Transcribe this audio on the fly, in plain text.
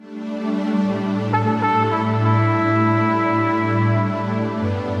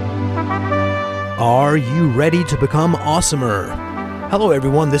Are you ready to become awesomer? Hello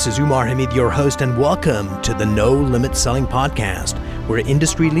everyone, this is Umar Hamid, your host, and welcome to the No Limit Selling Podcast, where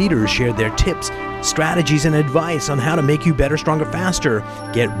industry leaders share their tips, strategies, and advice on how to make you better, stronger, faster.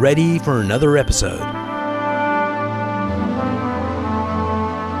 Get ready for another episode.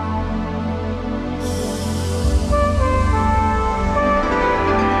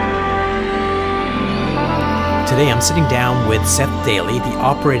 Today I'm sitting down with Seth Dailey, the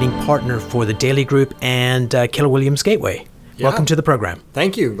operating partner for the Dailey Group and Keller Williams Gateway. Yeah. Welcome to the program.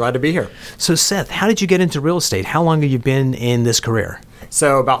 Thank you. Glad to be here. So Seth, how did you get into real estate? How long have you been in this career?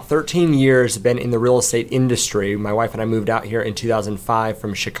 So about 13 years been in the real estate industry. My wife and I moved out here in 2005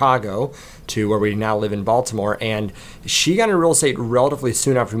 from Chicago to where we now live in Baltimore. And she got into real estate relatively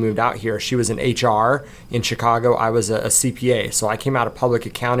soon after we moved out here. She was in HR in Chicago. I was a CPA. So I came out of public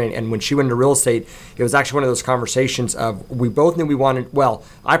accounting. And when she went into real estate, it was actually one of those conversations of we both knew we wanted, well,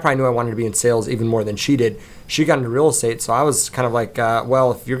 I probably knew I wanted to be in sales even more than she did. She got into real estate. So I was kind of like,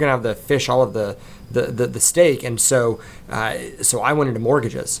 well, if you're going to have the fish, all of the stake. And so I went into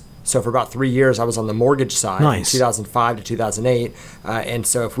mortgages. So for about 3 years, I was on the mortgage side, nice. From 2005 to 2008. And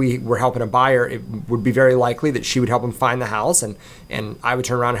so if we were helping a buyer, it would be very likely that she would help him find the house and I would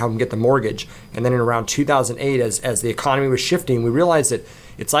turn around and help him get the mortgage. And then in around 2008, as the economy was shifting, we realized that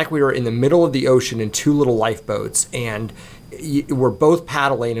it's like we were in the middle of the ocean in two little lifeboats, and we're both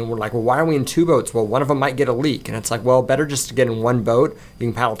paddling, and we're like, well, why are we in two boats? Well, one of them might get a leak. And it's like, well, better just to get in one boat. You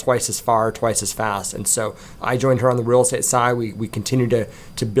can paddle twice as far, twice as fast. And so I joined her on the real estate side. We continued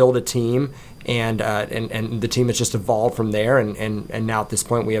to build a team, and the team has just evolved from there. And now at this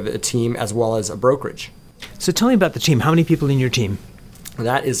point, we have a team as well as a brokerage. So tell me about the team. How many people in your team?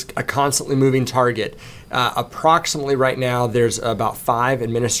 That is a constantly moving target. Approximately right now, there's about 5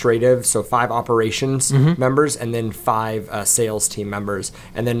 administrative, so 5 operations members, and then 5 sales team members,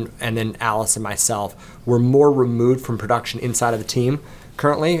 and then Alice and myself. We're more removed from production inside of the team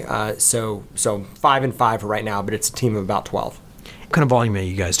currently, so 5 and 5 for right now, but it's a team of about 12. What kind of volume are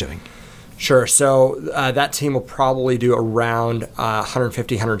you guys doing? Sure. So that team will probably do around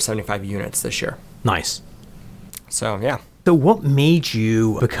 150, 175 units this year. Nice. So yeah. So what made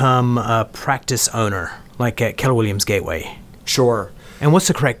you become a practice owner, like at Keller Williams Gateway? Sure. And what's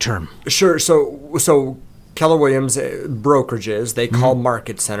the correct term? Sure. So Keller Williams brokerages, they call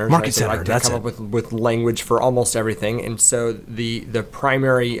market centers. Market right? center, They like to come up with language for almost everything. And so the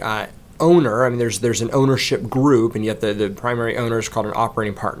primary owner, I mean, there's an ownership group, and yet the primary owner is called an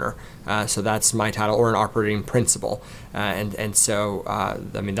operating partner. So that's my title, or an operating principal. And so,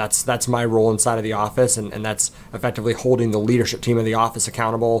 I mean, that's my role inside of the office, and that's effectively holding the leadership team of the office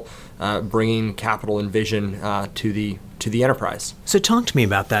accountable, bringing capital and vision to the enterprise. So talk to me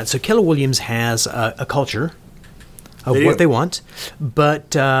about that. So Keller Williams has a culture of what they want,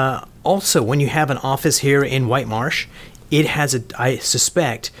 but also when you have an office here in White Marsh, it has I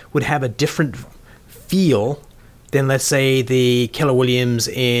suspect, would have a different feel than, let's say, the Keller Williams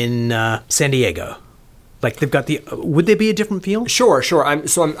in San Diego. Like they've got would there be a different feel? Sure.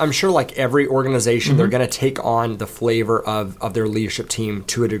 I'm sure, like every organization, they're going to take on the flavor of their leadership team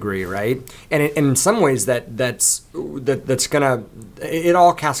to a degree, right? And in some ways, that's gonna, it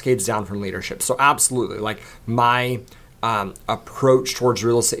all cascades down from leadership. So absolutely, like my approach towards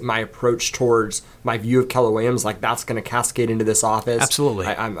real estate, my approach towards my view of Keller Williams, like that's going to cascade into this office. Absolutely.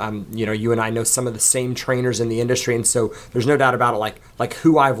 I'm you and I know some of the same trainers in the industry, and so there's no doubt about it. Like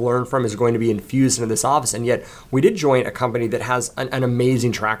who I've learned from is going to be infused into this office, and yet we did join a company that has an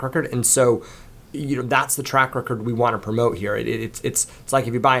amazing track record, and so that's the track record we want to promote here. It's like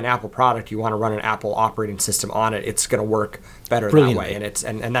if you buy an Apple product, you want to run an Apple operating system on it. It's going to work better that way,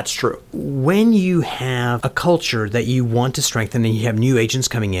 and that's true. When you have a culture that you want to strengthen and you have new agents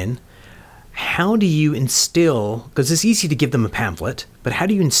coming in, how do you instill, because it's easy to give them a pamphlet, but how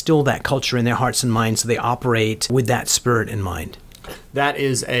do you instill that culture in their hearts and minds so they operate with that spirit in mind? That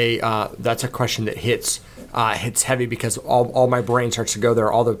is that's a question that hits heavy, because all my brain starts to go there,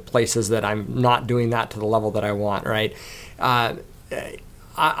 all the places that I'm not doing that to the level that I want, right? I'm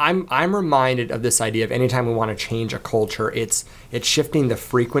reminded of this idea of anytime we want to change a culture, it's shifting the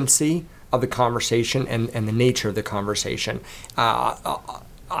frequency of the conversation and the nature of the conversation.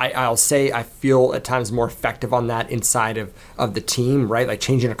 I'll say I feel at times more effective on that inside of the team, right? Like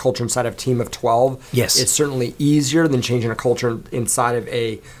changing a culture inside of a team of 12. Yes. It's certainly easier than changing a culture inside of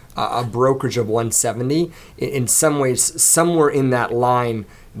a brokerage of 170. In some ways, somewhere in that line,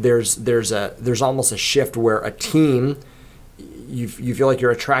 there's almost a shift where a team, you feel like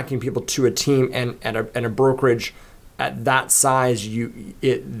you're attracting people to a team, and a brokerage at that size,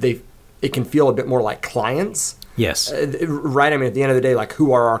 it can feel a bit more like clients. Yes. Right. I mean, at the end of the day, like,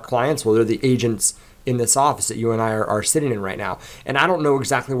 who are our clients? Well, they're the agents in this office that you and I are sitting in right now. And I don't know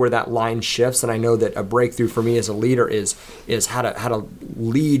exactly where that line shifts. And I know that a breakthrough for me as a leader is how to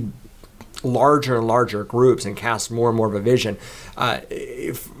lead larger and larger groups and cast more and more of a vision.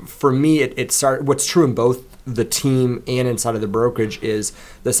 For me, it started. What's true in both the team and inside of the brokerage is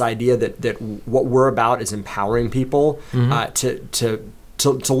this idea that what we're about is empowering people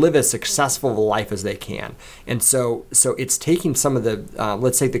to live as successful of a life as they can. And so it's taking some of the,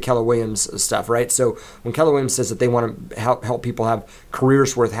 let's take the Keller Williams stuff, right? So when Keller Williams says that they want to help people have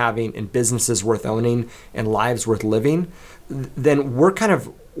careers worth having and businesses worth owning and lives worth living, then we're kind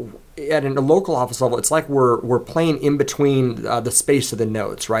of, at a local office level, it's like we're playing in between the space of the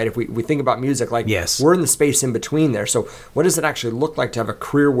notes, right? If we think about music, like, yes, we're in the space in between there. So what does it actually look like to have a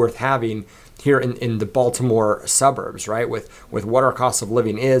career worth having here in the Baltimore suburbs, right? With what our cost of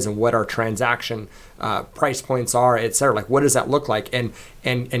living is and what our transaction price points are, et cetera. Like, what does that look like?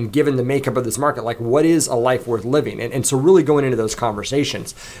 And given the makeup of this market, like, what is a life worth living? And so really going into those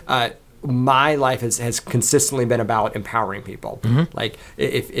conversations, my life has consistently been about empowering people. Mm-hmm. Like,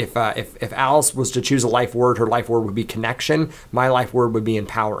 if Alice was to choose a life word, her life word would be connection. My life word would be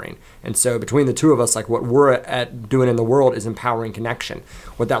empowering. And so between the two of us, like, what we're at doing in the world is empowering connection.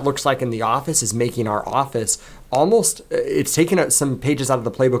 What that looks like in the office is making our office almost, it's taken some pages out of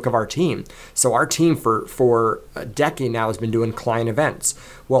the playbook of our team. So our team for a decade now has been doing client events.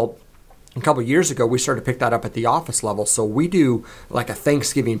 Well, a couple of years ago, we started to pick that up at the office level. So we do like a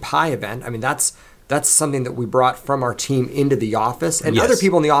Thanksgiving pie event. I mean, that's something that we brought from our team into the office, and yes, other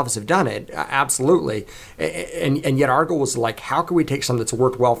people in the office have done it, absolutely. And yet our goal was like, how can we take something that's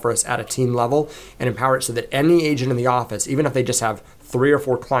worked well for us at a team level and empower it so that any agent in the office, even if they just have 3 or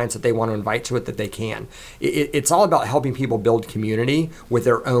 4 clients that they want to invite to it, that they can. It's all about helping people build community with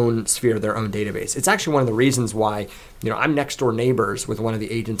their own sphere, their own database. It's actually one of the reasons why, I'm next door neighbors with one of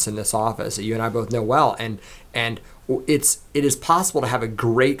the agents in this office that you and I both know well, and it is possible to have a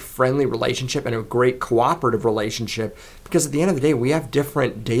great friendly relationship and a great cooperative relationship, because at the end of the day, we have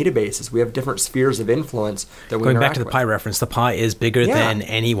different databases, we have different spheres of influence that we interact with. Going back to the pie reference, the pie is bigger than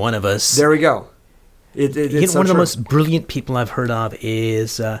any one of us. There we go. One of the most brilliant people I've heard of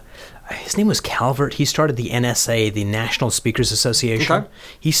is, his name was Calvert. He started the NSA, the National Speakers Association. Okay.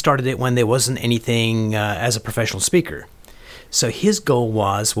 He started it when there wasn't anything as a professional speaker. So his goal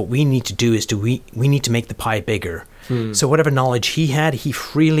was, what we need to do is we need to make the pie bigger. So whatever knowledge he had, he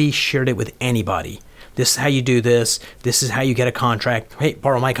freely shared it with anybody. This is how you do this. This is how you get a contract. Hey,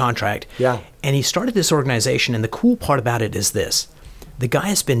 borrow my contract. Yeah. And he started this organization, and the cool part about it is this. The guy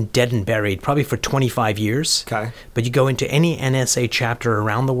has been dead and buried probably for 25 years. Okay. But you go into any NSA chapter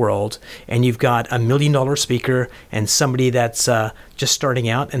around the world, and you've got $1 million speaker and somebody that's just starting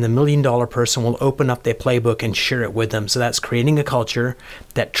out, and the $1 million person will open up their playbook and share it with them. So that's creating a culture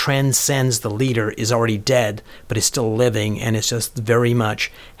that transcends the leader, is already dead, but is still living, and it's just very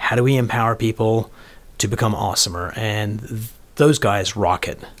much, how do we empower people to become awesomer? And those guys rock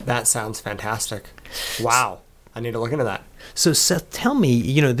it. That sounds fantastic. Wow. I need to look into that. So Seth, tell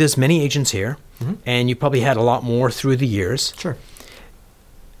me, there's many agents here, and you probably had a lot more through the years. Sure.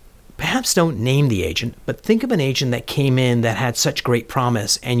 Perhaps don't name the agent, but think of an agent that came in that had such great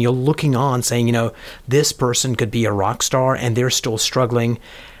promise, and you're looking on saying, this person could be a rock star and they're still struggling.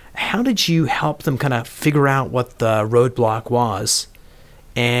 How did you help them kind of figure out what the roadblock was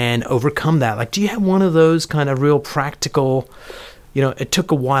and overcome that? Like, do you have one of those kind of real practical, it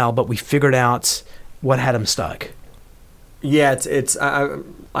took a while, but we figured out what had them stuck? Yeah,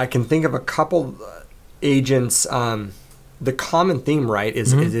 I can think of a couple agents. The common theme, right,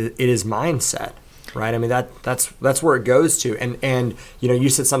 is it is mindset, right? I mean, that's where it goes to. And you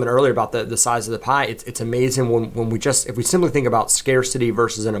said something earlier about the size of the pie. It's amazing when if we simply think about scarcity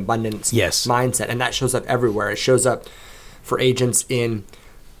versus an abundance mindset, and that shows up everywhere. It shows up for agents in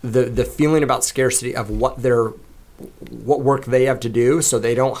the feeling about scarcity of what work they have to do, so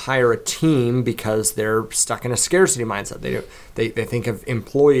they don't hire a team because they're stuck in a scarcity mindset. They think of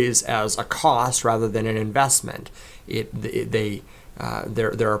employees as a cost rather than an investment.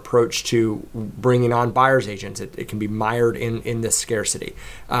 Their approach to bringing on buyer's agents, it can be mired in this scarcity.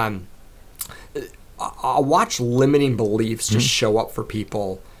 I'll watch limiting beliefs just show up for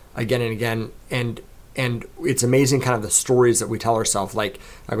people again and again, and it's amazing kind of the stories that we tell ourselves. Like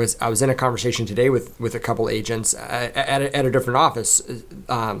I was in a conversation today with a couple agents at a different office,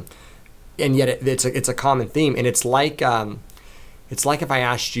 and yet it's a common theme. And it's like if I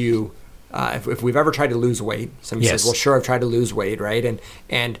asked you if we've ever tried to lose weight. Somebody says, "Well, sure, I've tried to lose weight," right?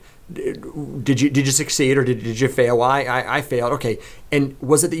 And did you succeed or did you fail? Well, I failed. Okay. And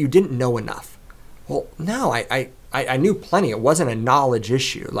was it that you didn't know enough? Well, no, I knew plenty. It wasn't a knowledge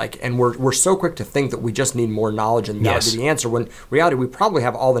issue. And we're so quick to think that we just need more knowledge and that would be the answer. When in reality, we probably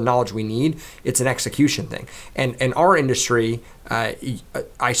have all the knowledge we need. It's an execution thing. And in our industry,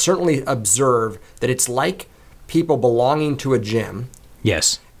 I certainly observe that it's like people belonging to a gym.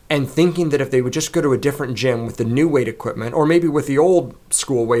 Yes. And thinking that if they would just go to a different gym with the new weight equipment, or maybe with the old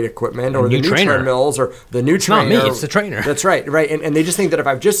school weight equipment, or the new treadmills, or the new trainer. It's not me, it's the trainer. That's right. And they just think that if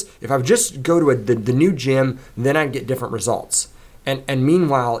I just go to the new gym, then I'd get different results. And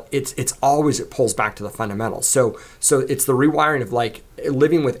meanwhile, it's always, it pulls back to the fundamentals. So it's the rewiring of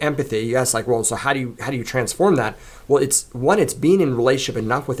living with empathy. You ask well, so how do you transform that? Well, it's being in relationship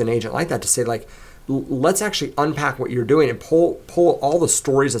enough with an agent like that to say let's actually unpack what you're doing and pull all the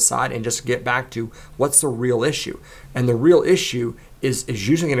stories aside and just get back to what's the real issue. And the real issue is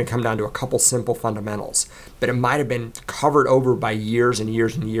usually going to come down to a couple simple fundamentals, but it might have been covered over by years and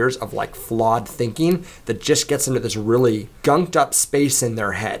years and years of flawed thinking that just gets into this really gunked up space in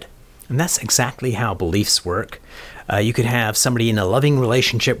their head. And that's exactly how beliefs work. You could have somebody in a loving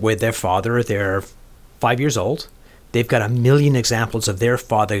relationship with their father. They're 5 years old. They've got a million examples of their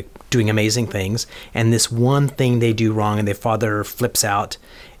father doing amazing things, and this one thing they do wrong, and their father flips out,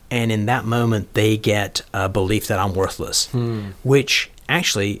 and in that moment, they get a belief that I'm worthless, which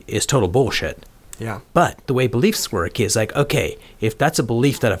actually is total bullshit. Yeah. But the way beliefs work is okay, if that's a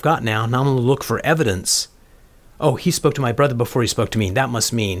belief that I've got now I'm going to look for evidence. Oh, he spoke to my brother before he spoke to me. That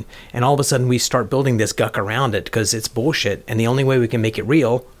must mean. And all of a sudden, we start building this guck around it because it's bullshit, and the only way we can make it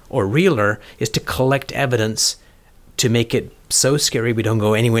real or realer is to collect evidence to make it so scary we don't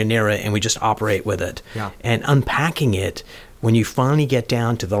go anywhere near it and we just operate with it. Yeah. And unpacking it, when you finally get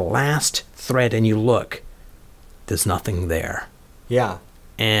down to the last thread and you look, there's nothing there. Yeah.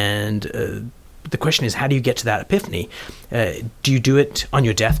 And the question is, how do you get to that epiphany? Do you do it on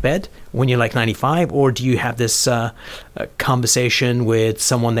your deathbed when you're 95, or do you have this conversation with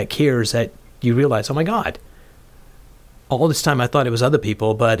someone that cares that you realize, oh my God, all this time I thought it was other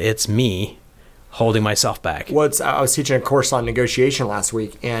people, but it's me holding myself back. Well, I was teaching a course on negotiation last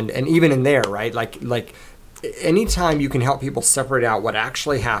week, and even in there, right? Anytime you can help people separate out what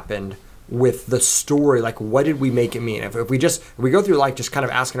actually happened with the story, what did we make it mean? If we go through life just kind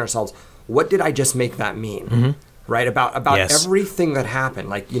of asking ourselves, what did I just make that mean? Mm-hmm. Right? About yes. Everything that happened.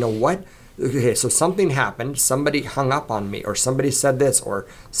 What? Okay, so something happened, somebody hung up on me, or somebody said this, or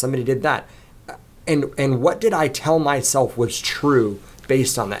somebody did that. And what did I tell myself was true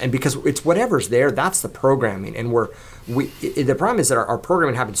based on that? And because it's whatever's there, that's the programming. And the problem is that our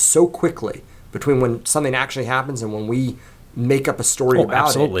programming happens so quickly between when something actually happens and when we make up a story about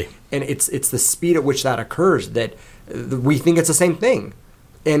absolutely. It. And it's the speed at which that occurs that we think it's the same thing.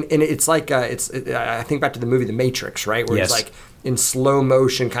 And it's I think back to the movie The Matrix, right? Where yes. It's in slow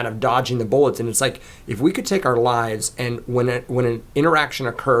motion, kind of dodging the bullets. And it's if we could take our lives and when an interaction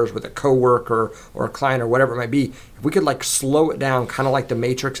occurs with a coworker or a client or whatever it might be, if we could slow it down, kind of like The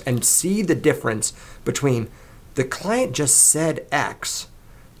Matrix, and see the difference between the client just said X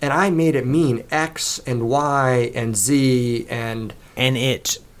and I made it mean X and Y and Z and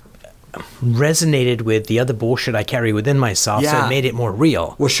it resonated with the other bullshit I carry within myself, so it made it more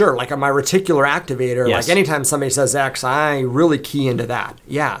real. Well, sure, my reticular activator, yes. Anytime somebody says X, I really key into that.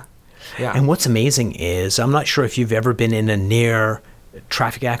 Yeah. Yeah. And what's amazing is, I'm not sure if you've ever been in a near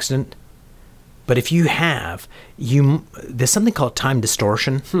traffic accident, but if you have, there's something called time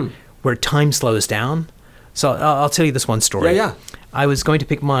distortion, where time slows down. So I'll tell you this one story. Yeah. I was going to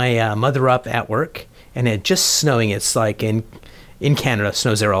pick my mother up at work, and it had just snowing. It's in Canada, it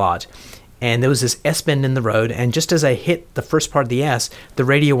snows there a lot. And there was this S-bend in the road, and just as I hit the first part of the S, the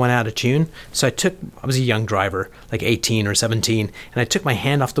radio went out of tune. So I was a young driver, 18 or 17, and I took my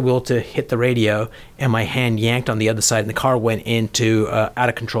hand off the wheel to hit the radio, and my hand yanked on the other side, and the car went into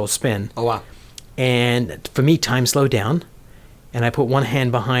out-of-control spin. Oh, wow. And for me, time slowed down, and I put one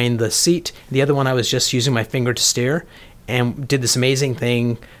hand behind the seat. The other one, I was just using my finger to steer, and did this amazing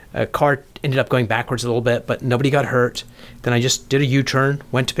thing. A car ended up going backwards a little bit, but nobody got hurt. Then I just did a U-turn,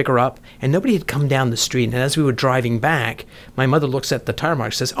 went to pick her up, and nobody had come down the street. And as we were driving back, my mother looks at the tire mark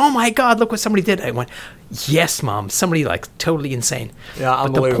and says, "Oh my God, look what somebody did." I went, "Yes, Mom, somebody totally insane." Yeah,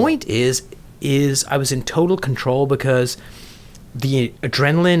 but the point is I was in total control because the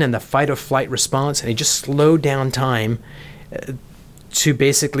adrenaline and the fight or flight response, and it just slowed down time to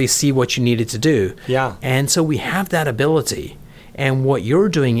basically see what you needed to do. Yeah. And so we have that ability. And what you're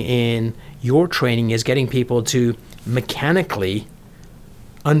doing in your training is getting people to mechanically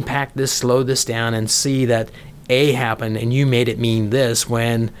unpack this, slow this down, and see that A happened and you made it mean this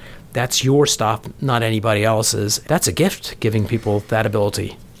when That's your stuff, not anybody else's. That's a gift, giving people that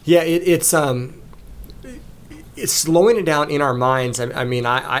ability. Yeah, it's slowing it down in our minds. I mean,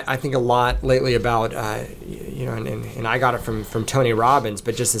 I think a lot lately about, and I got it from Tony Robbins,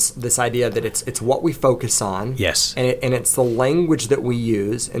 but just this idea that it's what we focus on. Yes. And it's the language that we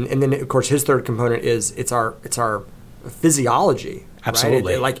use. And then, of course, his third component is it's our physiology.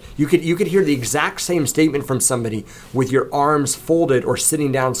 Absolutely. Right? Like you could hear the exact same statement from somebody with your arms folded or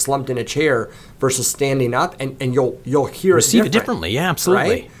sitting down slumped in a chair versus standing up, and you'll hear receive it differently. Yeah,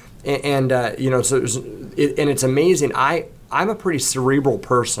 absolutely. Right? And so it's amazing. I'm a pretty cerebral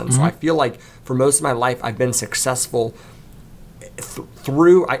person, so I feel like for most of my life I've been successful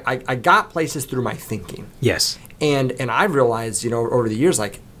through I got places through my thinking. Yes. And I've realized, over the years,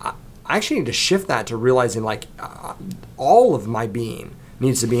 like I actually need to shift that to realizing like all of my being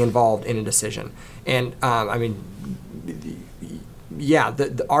needs to be involved in a decision. And I mean, yeah,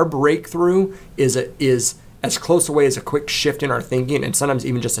 our breakthrough is as close away as a quick shift in our thinking, and sometimes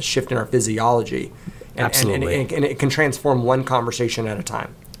even just a shift in our physiology. Absolutely. And it can transform one conversation at a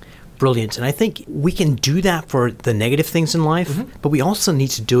time. Brilliant. And I think we can do that for the negative things in life, but we also need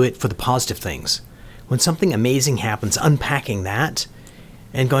to do it for the positive things. When something amazing happens, unpacking that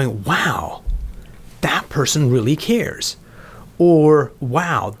and going, wow, that person really cares. Or,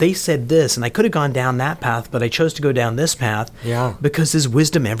 wow, they said this, and I could have gone down that path, but I chose to go down this path. Yeah. Because there's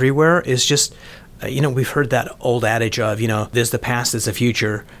wisdom everywhere. It's just, we've heard that old adage of, there's the past, there's the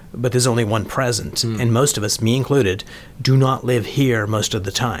future, but there's only one present. And most of us, me included, do not live here most of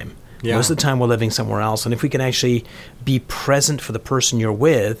the time. Yeah. Most of the time we're living somewhere else. And if we can actually be present for the person you're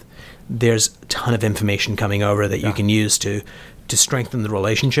with, there's a ton of information coming over that you can use to strengthen the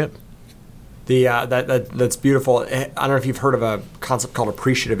relationship. That's beautiful. I don't know if you've heard of a concept called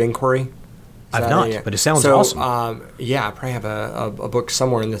appreciative inquiry. I've not, but it sounds awesome. I probably have a book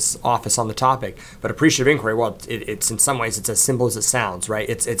somewhere in this office on the topic. But appreciative inquiry, well, it's in some ways it's as simple as it sounds, right?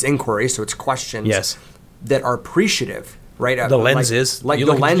 It's inquiry, so it's questions that are appreciative. Right, the lens is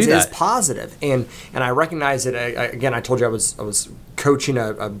positive, and I recognize it. Again, I told you I was coaching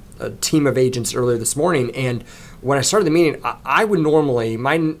a team of agents earlier this morning, and when I started the meeting, I would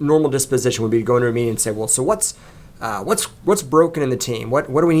my normal disposition would be to go into a meeting and say, well, so what's broken in the team? What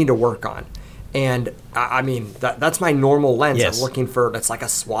do we need to work on? And I mean that's my normal lens. Yes. I'm looking for that's like a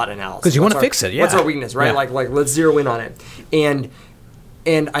SWOT analysis because you want to fix it. Yeah, what's our weakness, right? Yeah. Like let's zero in on it,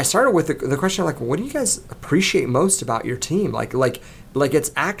 And I started with the question like, what do you guys appreciate most about your team? Like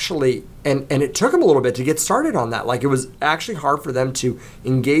it's actually, and it took them a little bit to get started on that. Like it was actually hard for them to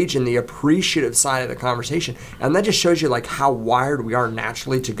engage in the appreciative side of the conversation. And that just shows you like how wired we are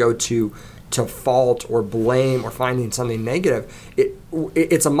naturally to go to fault or blame or finding something negative.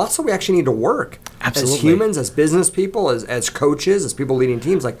 It's a muscle we actually need to work. Absolutely. As humans, as business people, as coaches, as people leading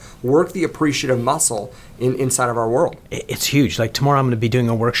teams, like work the appreciative muscle inside of our world. It's huge. Like tomorrow I'm going to be doing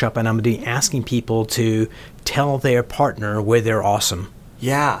a workshop and I'm going to be asking people to tell their partner where they're awesome.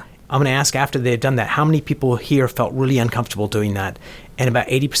 Yeah. I'm going to ask after they've done that, how many people here felt really uncomfortable doing that? And about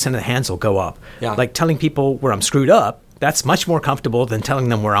 80% of the hands will go up. Yeah. Like telling people where I'm screwed up, that's much more comfortable than telling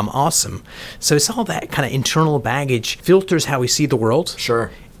them where I'm awesome. So it's all that kind of internal baggage filters how we see the world.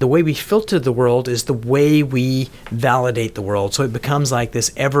 Sure. The way we filter the world is the way we validate the world. So it becomes like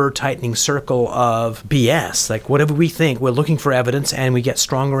this ever-tightening circle of BS. Like whatever we think, we're looking for evidence and we get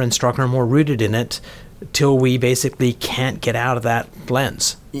stronger and stronger and more rooted in it till we basically can't get out of that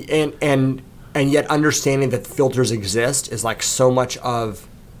lens. And yet understanding that filters exist is like so much of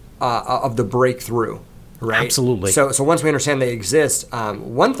the breakthrough. Right? Absolutely. So once we understand they exist,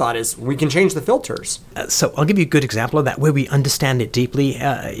 one thought is we can change the filters. So I'll give you a good example of that where we understand it deeply.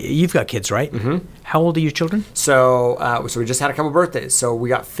 You've got kids, right? Mm-hmm. How old are your children? So we just had a couple birthdays. So we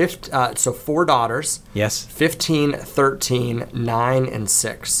got 4 daughters. Yes. 15, 13, 9, and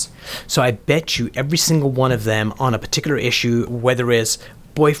 6. So I bet you every single one of them on a particular issue, whether it's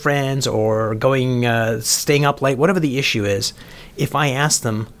boyfriends or staying up late, whatever the issue is, if I ask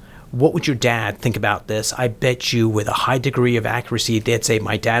them, what would your dad think about this? I bet you with a high degree of accuracy, they'd say,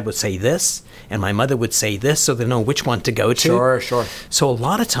 my dad would say this, and my mother would say this, so they know which one to go to. Sure. So a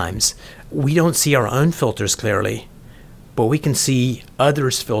lot of times, we don't see our own filters clearly, but we can see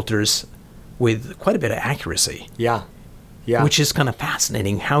others' filters with quite a bit of accuracy. Yeah. Which is kind of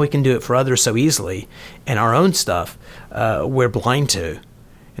fascinating, how we can do it for others so easily, and our own stuff we're blind to.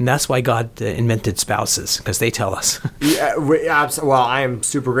 And that's why God invented spouses, because they tell us. Well, I am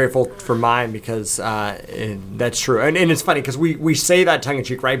super grateful for mine because that's true. And it's funny because we say that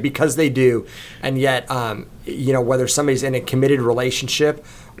tongue-in-cheek, right? Because they do. And yet whether somebody's in a committed relationship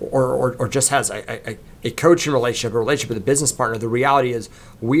or just has a coaching relationship, a relationship with a business partner, the reality is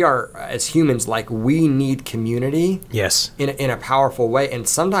we are, as humans, we need community. Yes. In a powerful way. And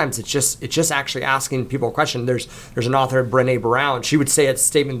sometimes it's just actually asking people a question. There's an author, Brené Brown. She would say a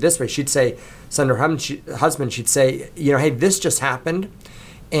statement this way. She'd say, son or husband, she'd say, hey, this just happened.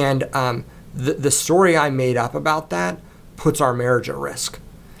 And the story I made up about that puts our marriage at risk.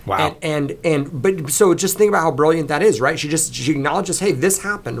 Wow. But so just think about how brilliant that is, right? She acknowledges, hey, this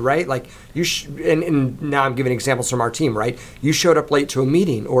happened, right? And now I'm giving examples from our team, right? You showed up late to a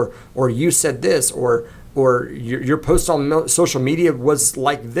meeting, or you said this, or your post on social media was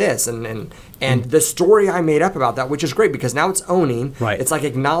like this, and the story I made up about that, which is great because now it's owning. Right. It's like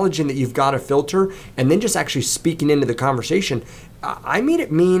acknowledging that you've got a filter, and then just actually speaking into the conversation. I made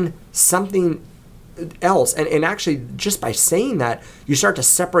it mean something else, and actually just by saying that, you start to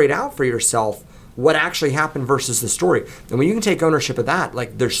separate out for yourself what actually happened versus the story. And when you can take ownership of that,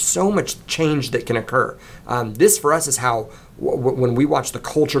 there's so much change that can occur. This for us is how when we watch the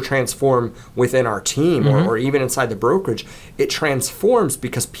culture transform within our team, or even inside the brokerage, it transforms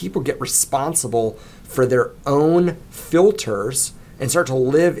because people get responsible for their own filters and start to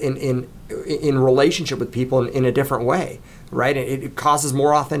live in relationship with people in a different way, right? It causes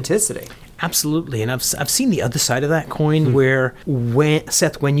more authenticity. Absolutely. And I've seen the other side of that coin where,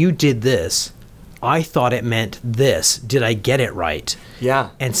 Seth, when you did this, I thought it meant this. Did I get it right? Yeah.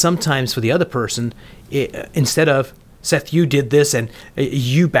 And sometimes for the other person, instead of, Seth, you did this and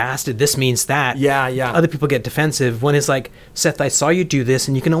you bastard, this means that. Yeah. Other people get defensive when it's like, Seth, I saw you do this,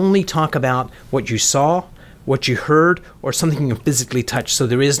 and you can only talk about what you saw, what you heard, or something you can physically touch. So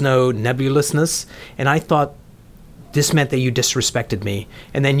there is no nebulousness. And I thought this meant that you disrespected me.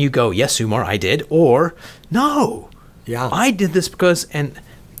 And then you go, yes, Umar, I did. Or, no, I did this because, and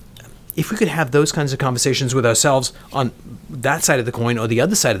if we could have those kinds of conversations with ourselves on that side of the coin or the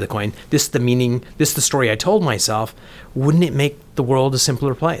other side of the coin, this is the meaning, this is the story I told myself, wouldn't it make the world a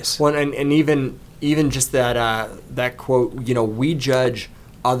simpler place? Well, and even just that quote, we judge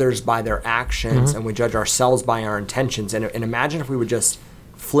others by their actions and we judge ourselves by our intentions. And imagine if we would just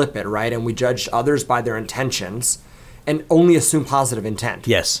flip it, right? And we judged others by their intentions and only assume positive intent.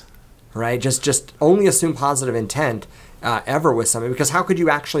 Yes. Right? Just only assume positive intent ever with somebody, because how could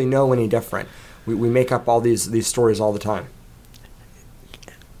you actually know any different? We make up all these stories all the time.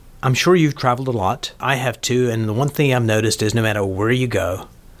 I'm sure you've traveled a lot. I have too. And the one thing I've noticed is no matter where you go,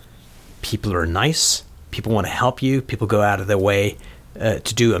 people are nice. People want to help you. People go out of their way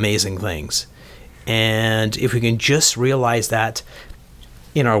to do amazing things. And if we can just realize that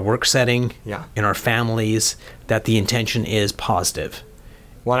in our work setting, in our families, that the intention is positive.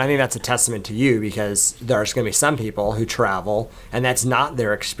 Well, I think that's a testament to you, because there's going to be some people who travel and that's not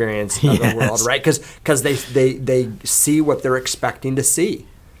their experience of the world, right? Because they see what they're expecting to see,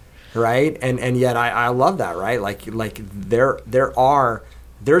 right? And yet I love that, right?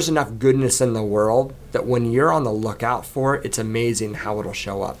 There's enough goodness in the world that when you're on the lookout for it, it's amazing how it'll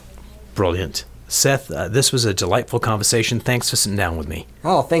show up. Brilliant. Seth, this was a delightful conversation. Thanks for sitting down with me.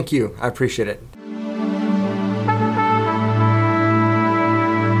 Oh, thank you. I appreciate it.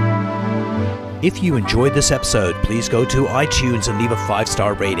 If you enjoyed this episode, please go to iTunes and leave a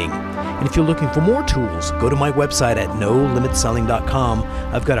 5-star rating. And if you're looking for more tools, go to my website at nolimitselling.com.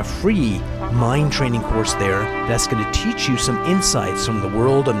 I've got a free mind training course there that's going to teach you some insights from the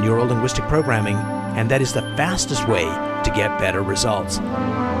world of neuro-linguistic programming, and that is the fastest way to get better results.